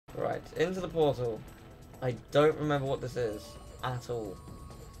Alright, into the portal. I don't remember what this is at all.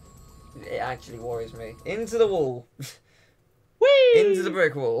 It actually worries me. Into the wall. Whee! Into the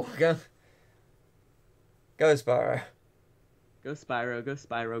brick wall. Go. Go, Spyro. Go, Spyro. Go,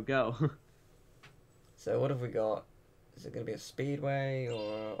 Spyro. Go. So what have we got? Is it going to be a speedway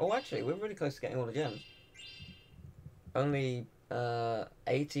or... Oh, actually, we're really close to getting all the gems. Only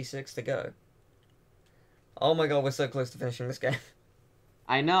 86 to go. Oh my god, we're so close to finishing this game.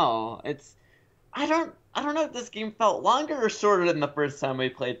 I know. I don't know if this game felt longer or shorter than the first time we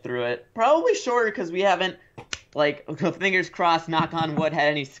played through it. Probably shorter because we haven't, like, fingers crossed, knock on wood, had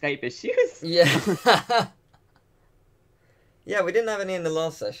any Skype issues. Yeah. Yeah, we didn't have any in the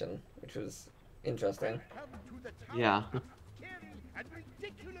last session, which was interesting. Yeah.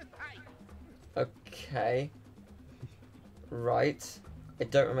 Okay. Right. I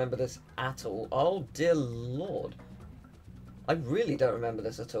don't remember this at all. Oh, dear lord. I really don't remember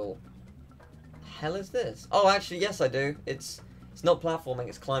this at all. The hell is this? Oh, actually, yes, I do. It's not platforming,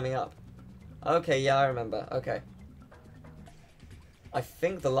 it's climbing up. Okay, yeah, I remember. Okay. I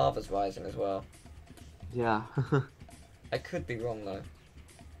think the lava's rising as well. Yeah. I could be wrong, though.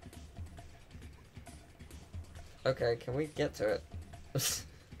 Okay, can we get to it?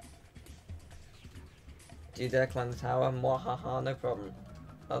 Do you dare climb the tower? Mwahaha, no problem.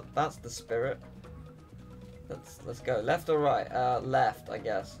 Oh, that's the spirit. Let's go. Left or right? Left, I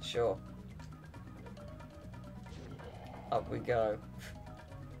guess. Sure. Up we go.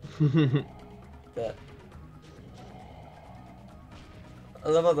 There. I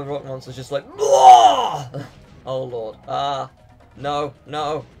love how the rock monster's just like, oh lord. No,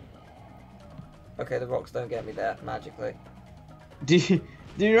 no. Okay, the rocks don't get me there magically. Do you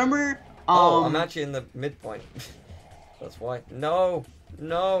remember? Oh, I'm actually in the midpoint. That's why. No,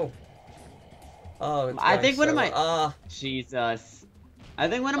 no. Oh, it's I think so one of my Jesus. I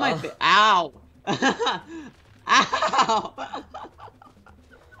think one of my ow. Ow.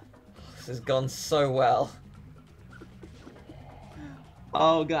 This has gone so well.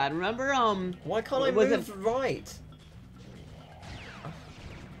 Oh god, remember why can't I move right?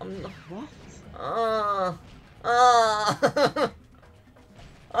 I'm not... What?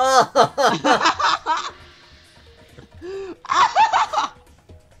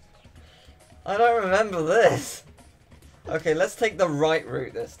 I don't remember this. Okay, let's take the right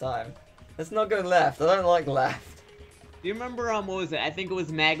route this time. Let's not go left. I don't like left. Do you remember what was it? I think it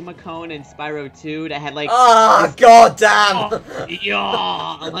was Magma Cone and Spyro 2 that had like god damn! Oh,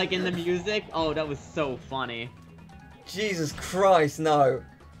 yeah, like in the music. Oh, that was so funny. Jesus Christ, no.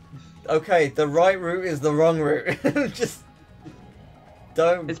 Okay, the right route is the wrong route. Just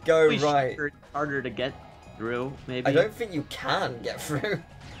don't go right. It's harder to get through, maybe. I don't think you can get through.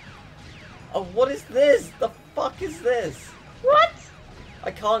 Oh, what is this? The fuck is this? What?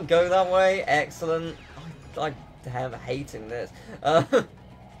 I can't go that way. Excellent. I am hating this. The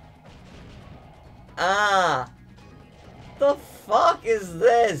fuck is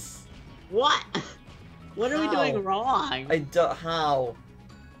this? What? What are we doing wrong? I don't. How?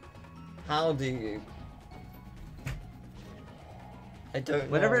 How do you? I don't know.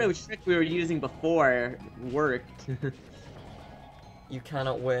 Whatever the trick we were using before worked. You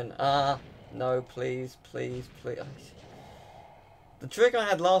cannot win. No, please, please, please. The trick I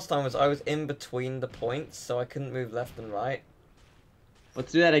had last time was I was in between the points, so I couldn't move left and right.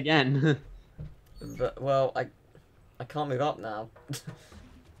 Let's do that again. But, well, I can't move up now.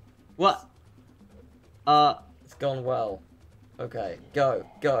 What? It's gone well. Okay, go,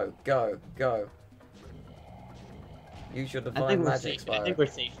 go, go, go. Use your divine magic, Spyro. I think we're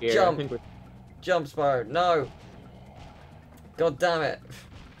safe here. Jump! Jump, Spyro! No! God damn it!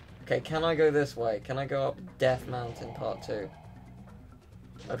 Okay, can I go this way? Can I go up Death Mountain Part 2?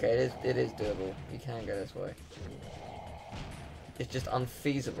 Okay, it is doable. You can go this way. It's just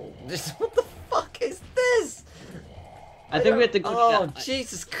unfeasible. What the fuck is this? I think we have to go. Oh,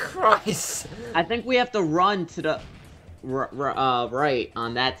 Jesus Christ! I think we have to run to the right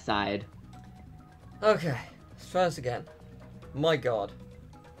on that side. Okay, let's try this again. My God.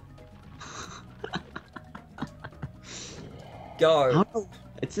 Go.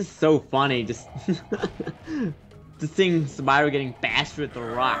 It's just so funny, just just seeing Spyro getting bashed with the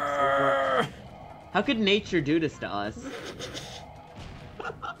rocks. How could nature do this to us?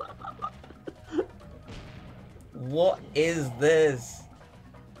 What is this?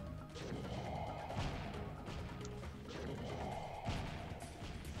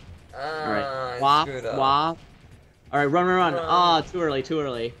 Alright, swap, swap. Alright, run, run, run. Ah, too early, too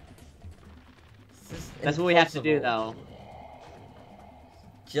early. That's what we have to do, though.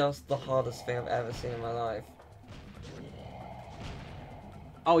 Just the hardest thing I've ever seen in my life.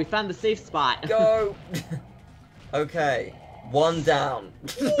 Oh, we found the safe spot. Go! Okay. One down.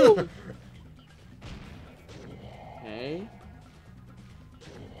 Okay.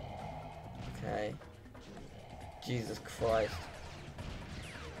 Okay. Jesus Christ.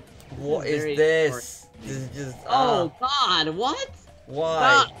 What is very this? This is just. Oh God! What?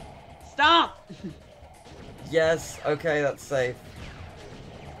 Why? Stop! Stop! Yes. Okay, that's safe.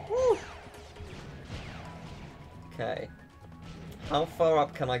 Woo. Okay. How far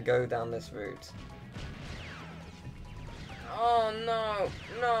up can I go down this route? Oh no!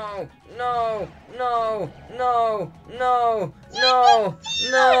 No! No! No! No! No! No!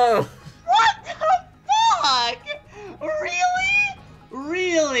 No! What the fuck? Really?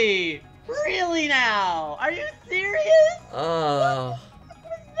 Really? Really now? Are you serious? Oh. What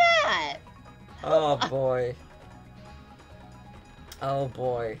was that? Oh boy. Oh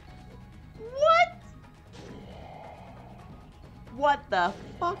boy. What? What the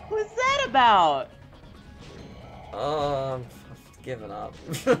fuck was that about? Oh, I've given up.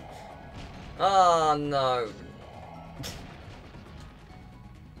 Oh no.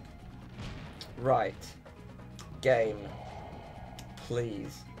 Right. Game.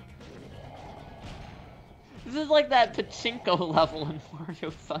 Please. This is like that pachinko level in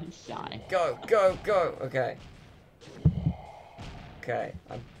Mario Sunshine. Go, go, go. Okay. Okay.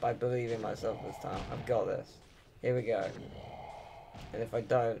 I believe in myself this time. I've got this. Here we go. And if I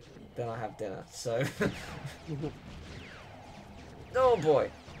don't, then I have dinner. So. Oh boy.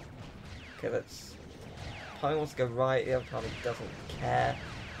 Okay, let's. Part wants to go right. The other part doesn't care.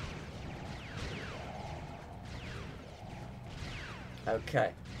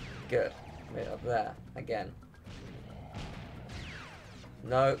 Okay. Good. Made up there again.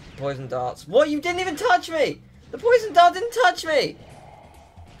 No poison darts. What? You didn't even touch me. The poison dart didn't touch me.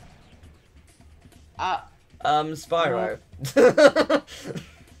 Spyro.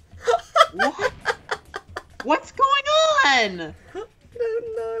 What? What's going on? I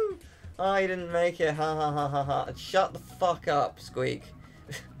don't know. I didn't make it. Ha ha ha ha ha. Shut the fuck up, Squeak.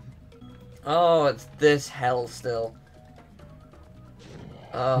 Oh, it's this hell still.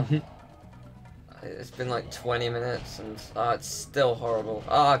 It's been like 20 minutes and it's still horrible.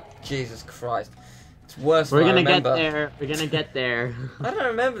 Jesus Christ. It's worse than I remember. We're gonna get there. We're gonna get there. I don't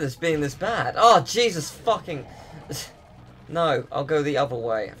remember this being this bad. Oh, Jesus fucking... No, I'll go the other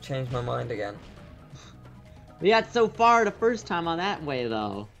way. I've changed my mind again. We got so far the first time on that way,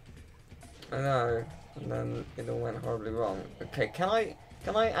 though. I know. And then it all went horribly wrong. Okay, can I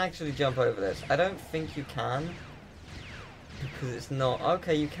actually jump over this? I don't think you can. Because it's not...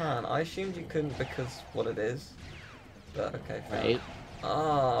 Okay, you can. I assumed you couldn't because what it is. But, okay, fine.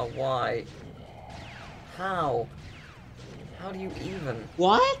 Right. Why? How? How do you even?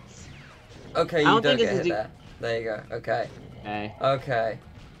 What? Okay, you don't get hit there. There you go. Okay. Okay. Okay.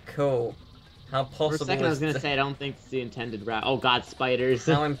 Cool. How possible For a second I was gonna say I don't think it's the intended route. Oh god, spiders.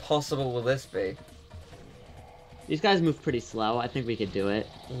 How impossible will this be? These guys move pretty slow. I think we could do it.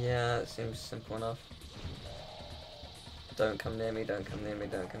 Yeah, it seems simple enough. Don't come near me, don't come near me,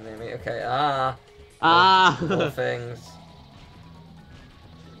 don't come near me. Okay, more things.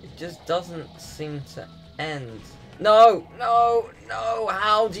 It just doesn't seem to end. No, no, no,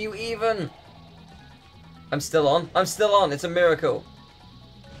 how do you even? I'm still on, it's a miracle.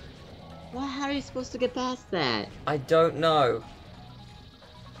 Well, how are you supposed to get past that? I don't know.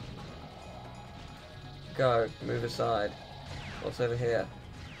 Go, move aside. What's over here?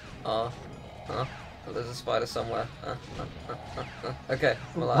 Oh, there's a spider somewhere. Okay,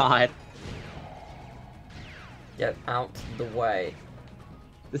 I'm alive. God. Get out the way.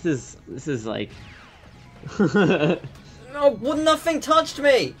 This is like... No, well, nothing touched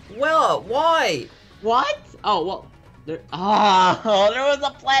me! Well, why? What? Oh, well... there was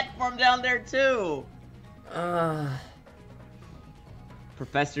a platform down there too!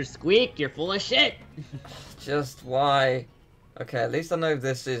 Professor Squeak, you're full of shit! Just why? Okay, at least I know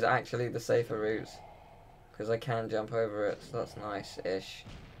this is actually the safer route. Because I can jump over it, so that's nice-ish.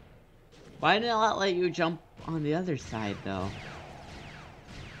 Why did it not let you jump on the other side, though?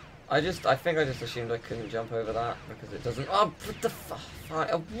 I think I just assumed I couldn't jump over that, because it doesn't... Oh, what the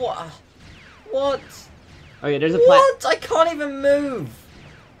what? What? Okay, there's a What? I can't even move!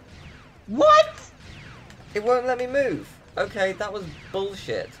 What? It won't let me move. Okay, that was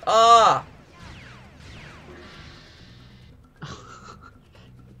bullshit. I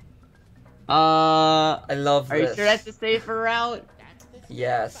love this. Are you sure that's the safer route?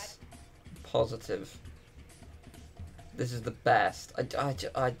 Yes. Positive. This is the best. I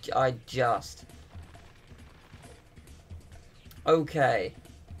just... Okay.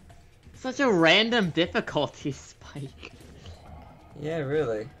 Such a random difficulty spike. Yeah,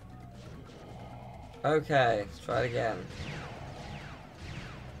 really. Okay, let's try it again.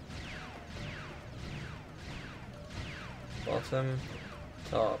 Bottom,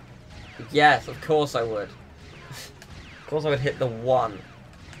 top. Yes, of course I would. Of course I would hit the 1.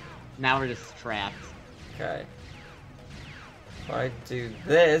 Now we're just trapped. Okay. If I do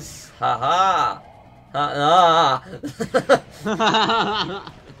this, haha! Ha ah!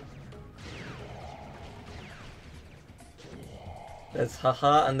 There's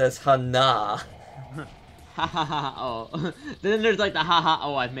haha and there's ha-nah. Ha ha ha, oh. Then there's like the ha ha,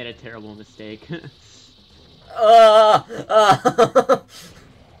 oh, I've made a terrible mistake. Ah! Ah!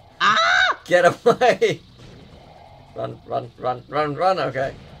 Ah! Get away! Run, run, run, run, run,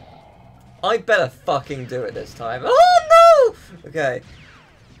 okay. I better fucking do it this time. Oh no! Okay.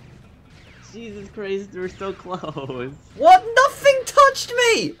 Jesus Christ, we're so close. What? Nothing touched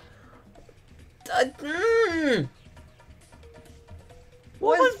me!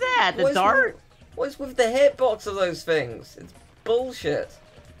 What was that? The what is dart? What's with the hitbox of those things? It's bullshit.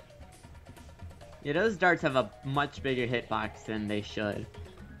 Yeah, those darts have a much bigger hitbox than they should.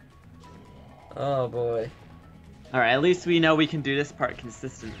 Oh boy. Alright, at least we know we can do this part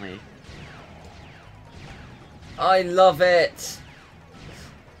consistently. I love it.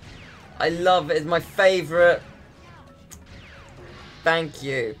 I love it. It's my favorite. Thank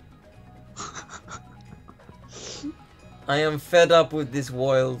you. I am fed up with this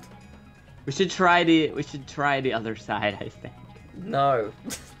world. We should try the other side, I think. No.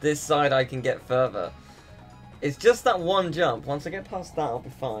 This side I can get further. It's just that one jump. Once I get past that, I'll be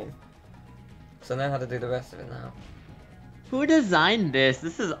fine. So I know how to do the rest of it now. Who designed this?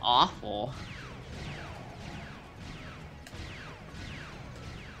 This is awful.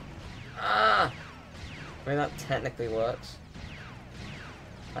 Ah! I mean, that technically works.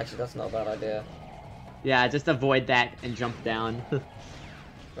 Actually, that's not a bad idea. Yeah, just avoid that and jump down.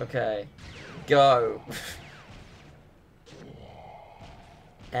 Okay. Go!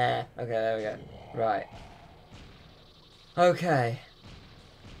 Okay, there we go. Right. Okay.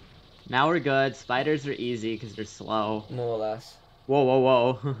 Now we're good. Spiders are easy because they're slow. More or less. Whoa, whoa,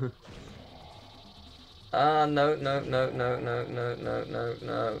 whoa. No, no, no, no, no, no, no, no,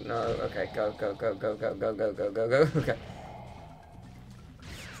 no, no. Okay, go, go, go, go, go, go, go, go, go, go. Okay.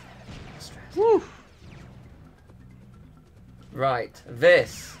 Woo! Right,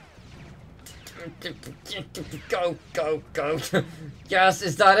 this. Go, go, go. Yes,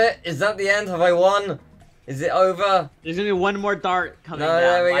 is that it? Is that the end? Have I won? Is it over? There's gonna be one more dart coming down.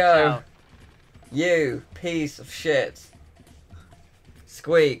 There we Watch go. out. You piece of shit.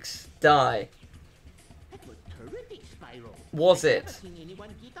 Squeaks, die. That was terrific, Spyro. Was I've it? never seen anyone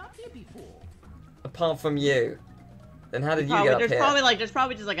get up here before. Apart from you. Then how did you Probably, get up there's here? there's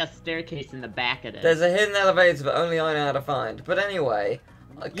probably just like a staircase in the back of this. There's a hidden elevator that only I know how to find. But anyway,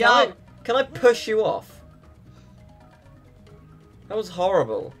 Yo. can I push you off? That was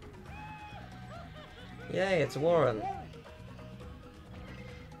horrible. Yay, it's Warren.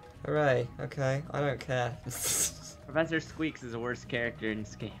 Hooray, okay, I don't care. Professor Squeaks is the worst character in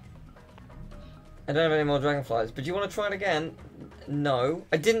this game. I don't have any more dragonflies, but do you want to try it again? No.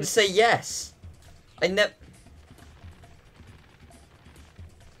 I didn't say yes! I never...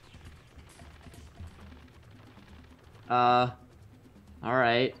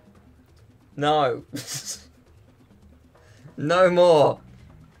 Alright. No. No more.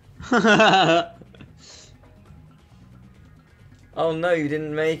 Oh no, you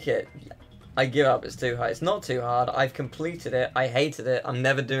didn't make it. I give up, it's too high. It's not too hard, I've completed it, I hated it, I'm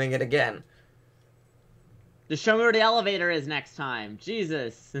never doing it again. Just show me where the elevator is next time.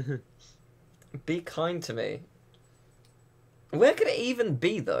 Jesus. Be kind to me. Where could it even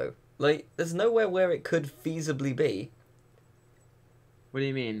be, though? Like, there's nowhere where it could feasibly be. What do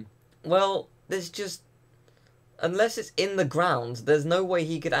you mean? Well, there's just... Unless it's in the ground, there's no way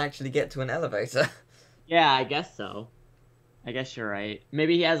he could actually get to an elevator. Yeah, I guess so. I guess you're right.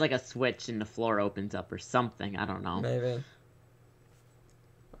 Maybe he has like a switch and the floor opens up or something. I don't know. Maybe.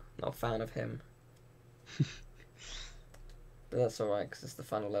 Not a fan of him. But that's alright, because it's the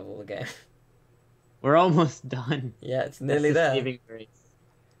final level of the game. We're almost done. Yeah, it's nearly That's the there. saving grace.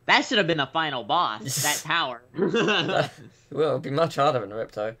 That should have been the final boss. That tower. Well, it'd be much harder in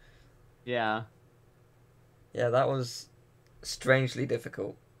Ripto. Yeah. Yeah, that was strangely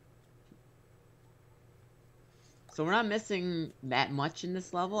difficult. So we're not missing that much in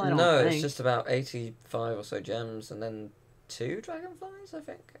this level, I don't No, think. it's just about 85 or so gems, and then 2 dragonflies, I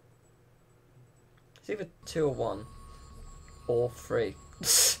think. It's either 2 or 1. Or 3.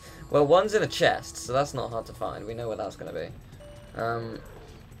 Well, one's in a chest, so that's not hard to find. We know where that's going to be.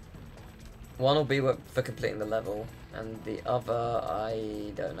 One will be for completing the level. And the other,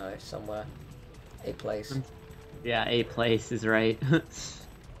 I don't know, somewhere. A place. Yeah, a place is right.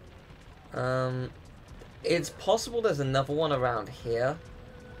 It's possible there's another one around here.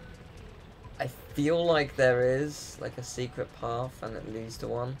 I feel like there is, like a secret path and it leads to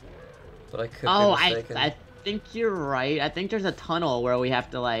one. But I could be mistaken. I think you're right. I think there's a tunnel where we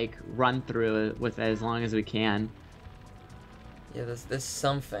have to, like, run through it with as long as we can. Yeah, there's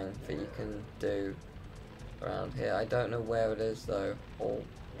something that you can do around here. I don't know where it is though, or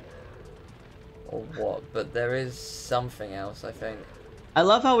what, but there is something else, I think. I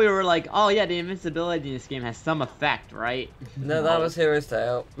love how we were like, oh yeah, the invincibility in this game has some effect, right? No, that was Hero's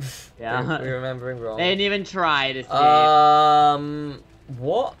Tale. Yeah. We're remembering wrong. They didn't even try this game.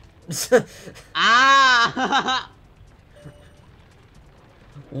 What? Ah!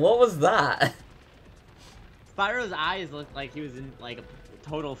 What was that? Spyro's eyes looked like he was in, like, a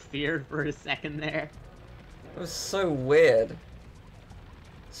total fear for a second there. It was so weird.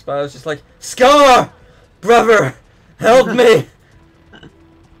 Spyro's just like, Scar! Brother! Help me!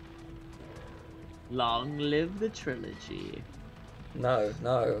 Long live the trilogy. No.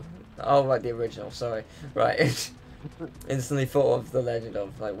 Oh, right, the original, sorry. Right. Instantly thought of the Legend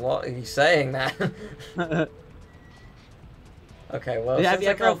of, like, what are you saying, man? Okay, well, have you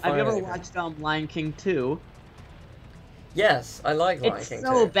ever anything... watched Lion King 2? Yes, I like Lion King 2. It's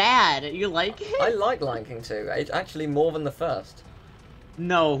so bad. You like it? I like Lion King 2. It's actually more than the first.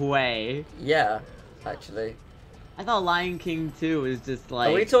 No way. Yeah, actually. I thought Lion King 2 was just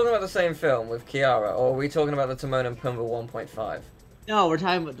like... Are we talking about the same film with Kiara, or are we talking about the Timon and Pumbaa 1.5? No, we're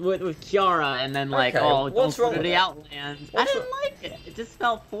talking with Kiara, and then like, Okay, oh, what's don't wrong go to with the it? Outlands. I What's didn't like it. It just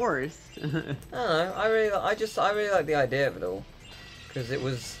felt forced. I don't know. I really like the idea of it all, because it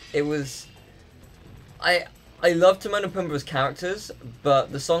was. I love Timon and Pumbaa's characters,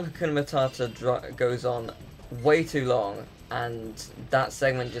 but the song Hakuna Matata goes on way too long, and that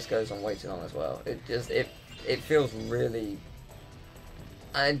segment just goes on way too long as well. It feels really,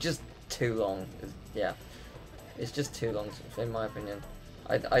 just too long. Yeah, it's just too long in my opinion.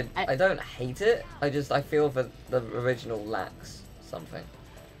 I don't hate it. I feel that the original lacks something.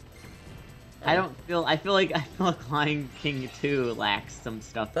 I feel like Lion King 2 lacks some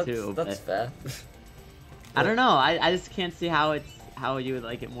stuff too. That's fair. I don't know. I just can't see how you would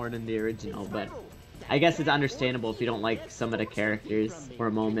like it more than the original, but I guess it's understandable if you don't like some of the characters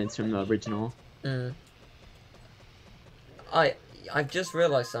or moments from the original. I've just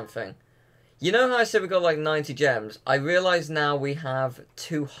realized something. You know how I said we got like 90 gems? I realize now we have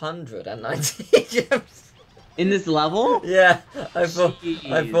 290 gems. In this level? Yeah, I thought we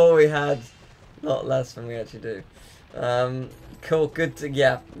had a lot less than we actually do. Cool, good to,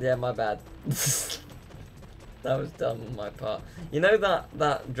 yeah, my bad. That was dumb on my part. You know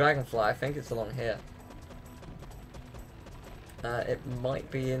that dragonfly, I think it's along here. It might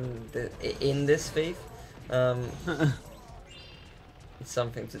be in this thief. It's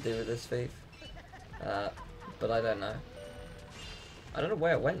something to do with this thief. But I don't know. I don't know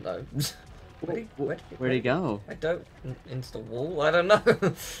where it went though. Where'd it go? I don't. Into the wall? I don't know.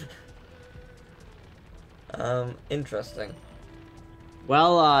 Interesting.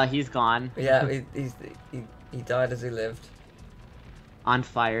 Well, he's gone. Yeah, he died as he lived. On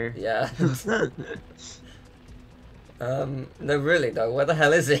fire. Yeah. No, really though. Where the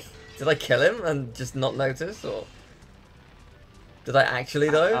hell is he? Did I kill him and just not notice, or did I actually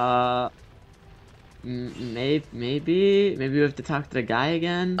though? Maybe we have to talk to the guy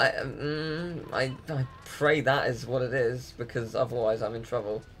again. I pray that is what it is, because otherwise I'm in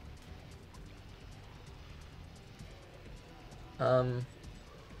trouble.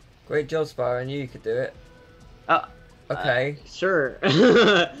 Great job, Spyro. I knew you could do it. Okay. Sure.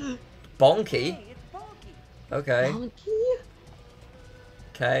 Bonky. Okay. Bonky?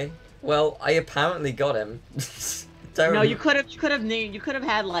 Okay. Well, I apparently got him. No, you could have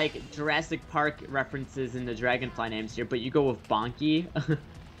had like Jurassic Park references in the Dragonfly names here, but you go with Bonky.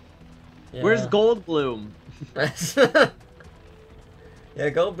 Yeah. Where's Goldblum? Yeah,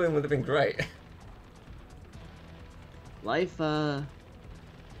 Goldblum would have been great. Life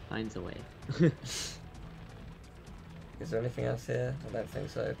finds a way. Is there anything else here? I don't think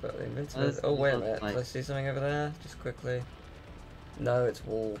so, but the invincibility... Oh, wait a minute. Did I see something over there? Just quickly. No, it's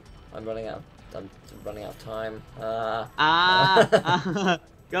wall. I'm running out of time.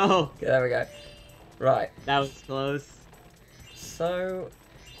 Go! Okay, there we go. Right. That was close. So...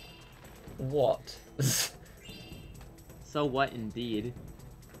 what? So what indeed?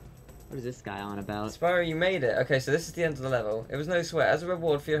 What is this guy on about? Spyro, you made it. Okay, so this is the end of the level. It was no sweat. As a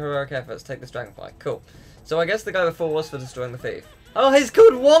reward for your heroic efforts, take this dragonfly. Cool. So I guess the guy before was for destroying the thief. Oh, he's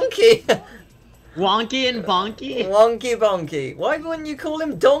called Wonky! Wonky and Bonky? Wonky Bonky. Why wouldn't you call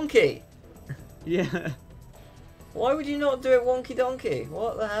him Donkey? Yeah. Why would you not do it Wonky Donkey?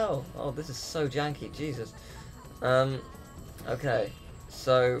 What the hell? Oh, this is so janky. Jesus. Okay.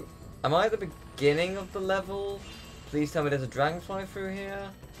 So, am I at the beginning of the level? Please tell me there's a Dragonfly through here.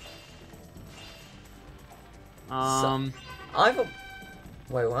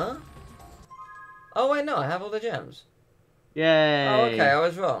 Wait, what? Oh, wait, no, I have all the gems. Yay. Oh, okay, I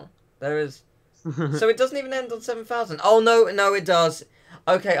was wrong. There is... So it doesn't even end on 7,000. Oh, no, it does.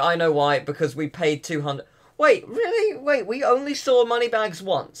 Okay, I know why. Because we paid 200... Wait, really? Wait, we only saw Moneybags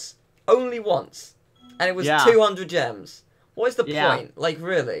once. Only once. And it was 200 gems. What is the point? Like,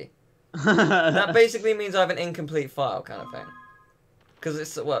 really? That basically means I have an incomplete file kind of thing. Because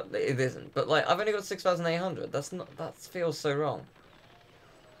it's... Well, it isn't. But, like, I've only got 6,800. That's not... That feels so wrong.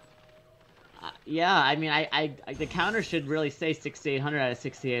 Yeah, I mean, the counter should really say 6,800 out of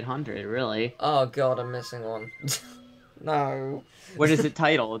 6,800, really. Oh, God, I'm missing one. No. What is it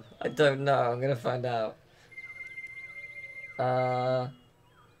titled? I don't know. I'm going to find out.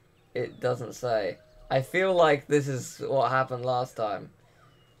 It doesn't say. I feel like this is what happened last time.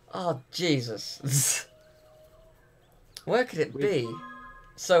 Oh, Jesus. Where could it be?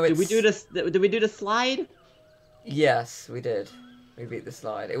 So it's... Did we do the slide? Yes, we did. We beat the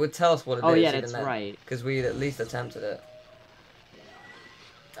slide. It would tell us what it is. Oh, yeah, that's right. Because we at least attempted it.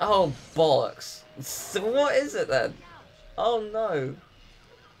 Oh, bollocks. So what is it then? Oh, no.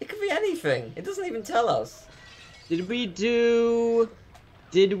 It could be anything. It doesn't even tell us. Did we do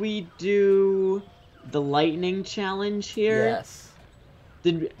the lightning challenge here? Yes.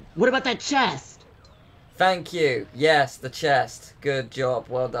 What about that chest? Thank you. Yes, the chest. Good job.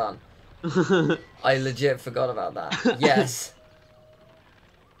 Well done. I legit forgot about that. Yes.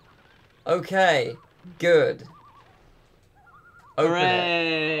 Okay. Good. Open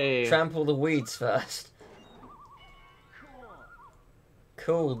Hooray! it. Trample the weeds first.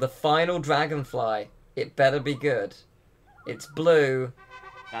 Cool. The final Dragonfly. It better be good. It's blue.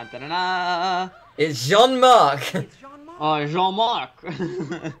 Da, da, da, da. It's Jean-Marc. Oh, Jean-Marc.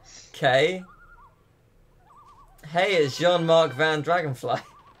 Okay. Hey, it's Jean-Marc Van Dragonfly.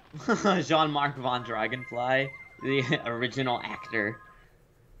 Jean-Marc Von Dragonfly, the original actor.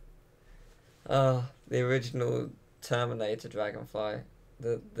 Oh, the original Terminator Dragonfly.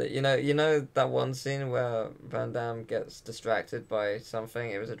 You know that one scene where Van Damme gets distracted by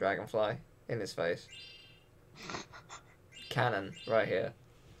something? It was a dragonfly in his face. Canon, right here.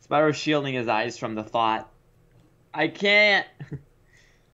 Spyro shielding his eyes from the thought. I can't.